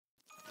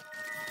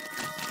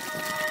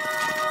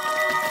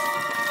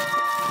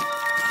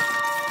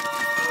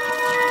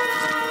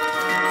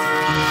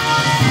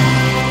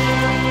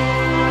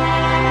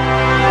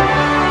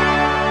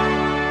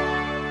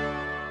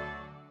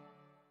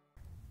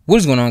What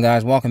is going on,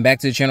 guys? Welcome back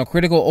to the channel.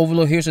 Critical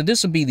Overlord here. So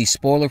this will be the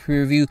spoiler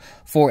preview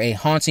for A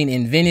Haunting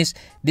in Venice.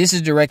 This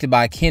is directed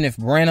by Kenneth,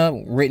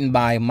 written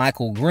by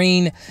Michael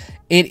Green.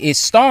 It is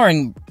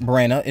starring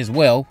Branagh as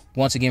well,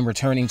 once again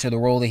returning to the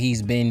role that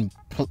he's been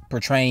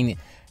portraying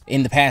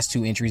in the past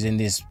two entries in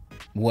this,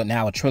 what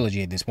now a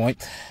trilogy at this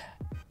point.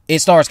 It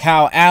stars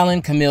Kyle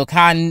Allen, Camille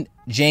Cotton,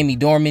 Jamie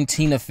Dornan,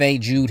 Tina Fey,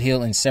 Jude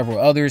Hill, and several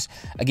others.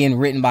 Again,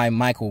 written by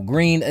Michael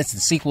Green. It's the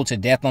sequel to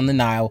Death on the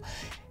Nile.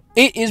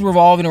 It is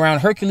revolving around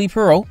Hercule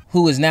Poirot,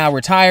 who is now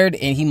retired,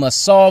 and he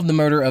must solve the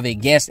murder of a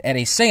guest at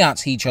a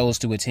seance he chose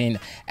to attend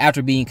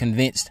after being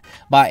convinced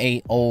by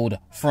an old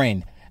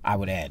friend, I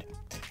would add.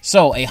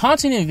 So, A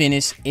Haunting in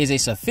Venice is a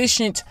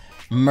sufficient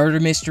murder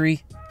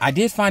mystery. I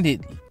did find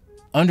it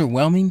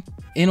underwhelming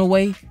in a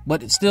way,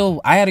 but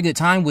still, I had a good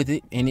time with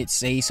it, and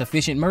it's a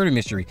sufficient murder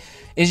mystery.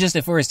 It's just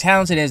that for as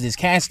talented as this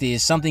cast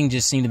is, something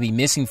just seemed to be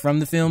missing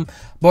from the film.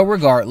 But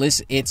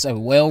regardless, it's a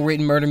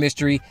well-written murder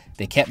mystery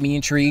that kept me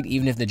intrigued,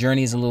 even if the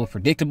journey is a little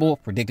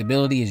predictable.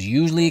 Predictability is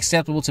usually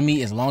acceptable to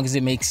me as long as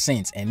it makes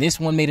sense, and this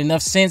one made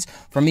enough sense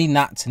for me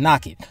not to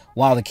knock it.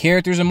 While the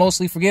characters are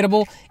mostly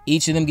forgettable,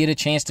 each of them get a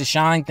chance to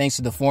shine thanks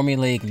to the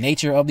formulaic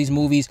nature of these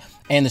movies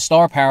and the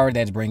star power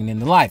that's bringing them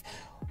to life,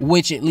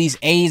 which at least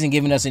aids in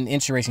giving us an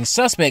interesting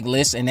suspect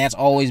list, and that's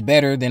always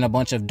better than a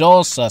bunch of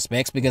dull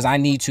suspects, because I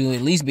need to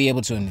at least be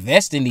able to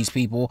invest in these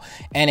people,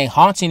 and A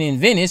Haunting in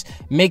Venice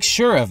makes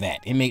sure of that.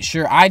 It makes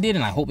sure I did,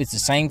 and I hope it's the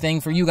same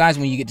thing for you guys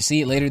when you get to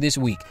see it later this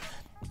week.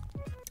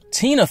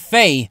 Tina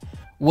Fey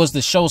was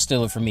the show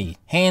stealer for me,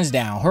 hands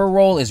down. Her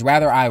role is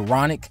rather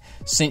ironic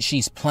since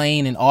she's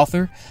playing an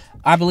author,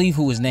 I believe,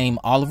 who is named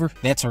Oliver.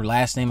 That's her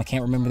last name. I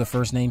can't remember the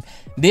first name.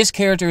 This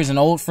character is an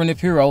old friend of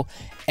Poirot,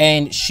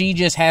 and she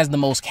just has the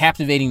most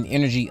captivating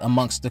energy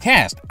amongst the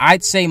cast.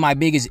 I'd say my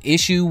biggest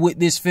issue with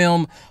this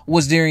film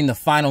was during the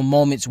final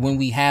moments when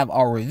we have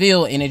our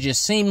reveal, and it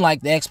just seemed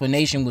like the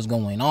explanation was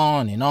going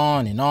on and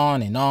on and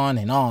on and on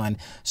and on.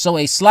 So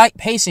a slight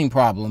pacing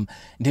problem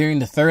during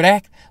the third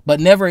act, but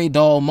never a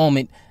dull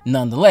moment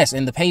nonetheless.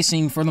 And the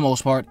pacing, for the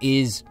most part,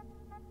 is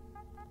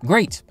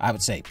great, I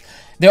would say.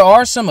 There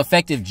are some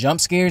effective jump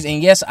scares,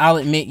 and yes, I'll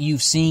admit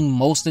you've seen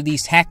most of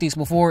these tactics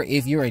before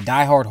if you're a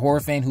diehard horror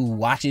fan who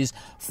watches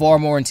far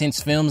more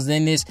intense films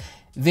than this.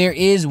 There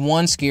is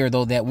one scare,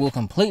 though, that will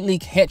completely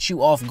catch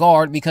you off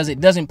guard because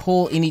it doesn't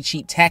pull any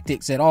cheap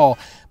tactics at all,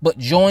 but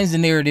joins the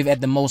narrative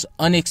at the most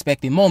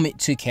unexpected moment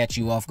to catch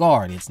you off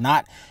guard. It's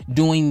not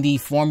doing the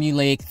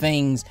formulaic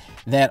things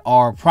that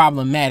are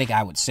problematic,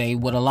 I would say,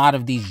 with a lot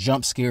of these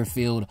jump scare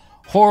filled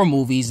horror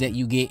movies that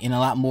you get in a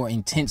lot more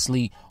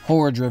intensely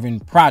horror-driven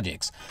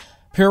projects.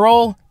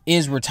 Poirot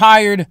is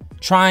retired,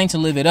 trying to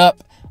live it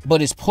up,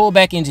 but is pulled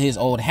back into his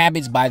old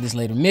habits by this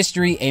later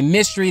mystery, a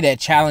mystery that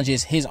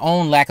challenges his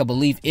own lack of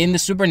belief in the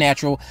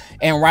supernatural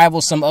and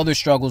rivals some other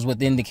struggles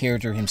within the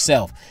character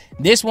himself.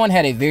 This one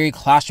had a very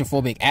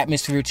claustrophobic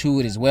atmosphere to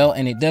it as well,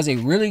 and it does a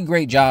really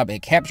great job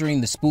at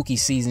capturing the spooky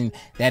season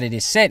that it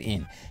is set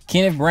in.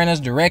 Kenneth Branagh's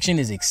direction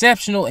is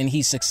exceptional, and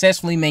he's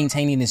successfully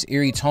maintaining this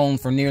eerie tone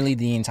for nearly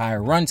the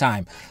entire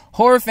runtime.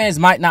 Horror fans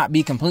might not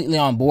be completely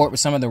on board with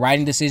some of the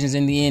writing decisions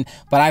in the end,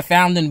 but I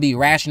found them to be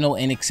rational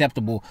and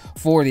acceptable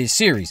for this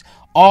series.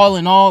 All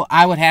in all,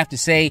 I would have to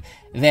say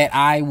that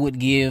I would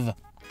give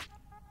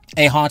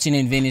A Haunting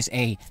in Venice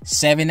a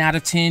 7 out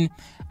of 10.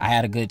 I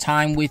had a good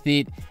time with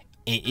it.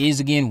 It is,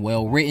 again,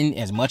 well written.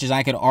 As much as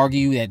I could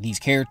argue that these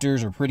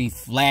characters are pretty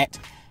flat,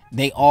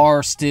 they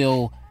are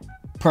still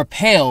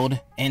propelled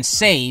and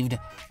saved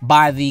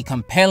by the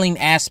compelling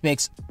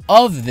aspects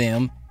of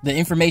them. The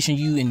information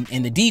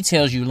and the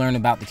details you learn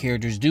about the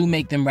characters do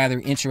make them rather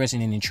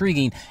interesting and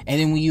intriguing. And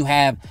then when you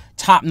have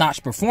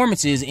top-notch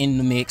performances in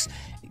the mix,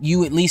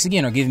 you at least,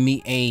 again, are giving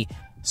me a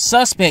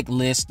suspect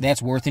list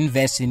that's worth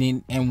investing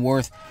in and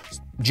worth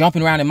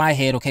jumping around in my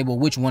head. Okay, well,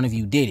 which one of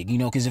you did it? You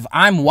know, because if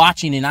I'm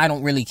watching and I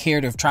don't really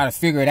care to try to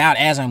figure it out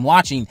as I'm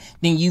watching,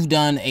 then you've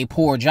done a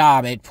poor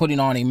job at putting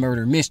on a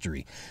murder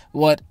mystery.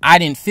 What I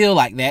didn't feel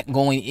like that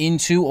going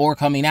into or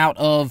coming out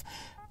of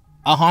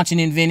A Haunting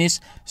in Venice,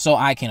 so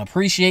I can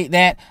appreciate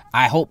that.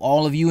 I hope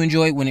all of you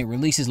enjoy it when it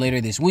releases later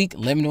this week.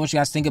 Let me know what you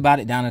guys think about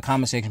it down in the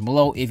comment section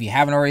below. If you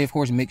haven't already, of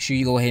course, make sure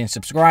you go ahead and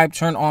subscribe.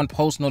 Turn on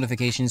post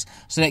notifications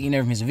so that you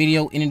never miss a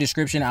video. In the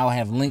description, I'll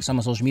have links on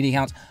my social media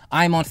accounts.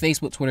 I'm on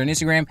Facebook, Twitter, and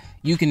Instagram.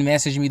 You can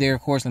message me there,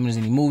 of course. Let me know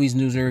any movies,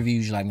 news, or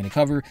reviews you'd like me to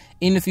cover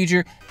in the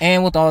future.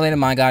 And with all that in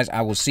mind, guys,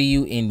 I will see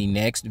you in the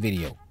next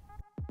video.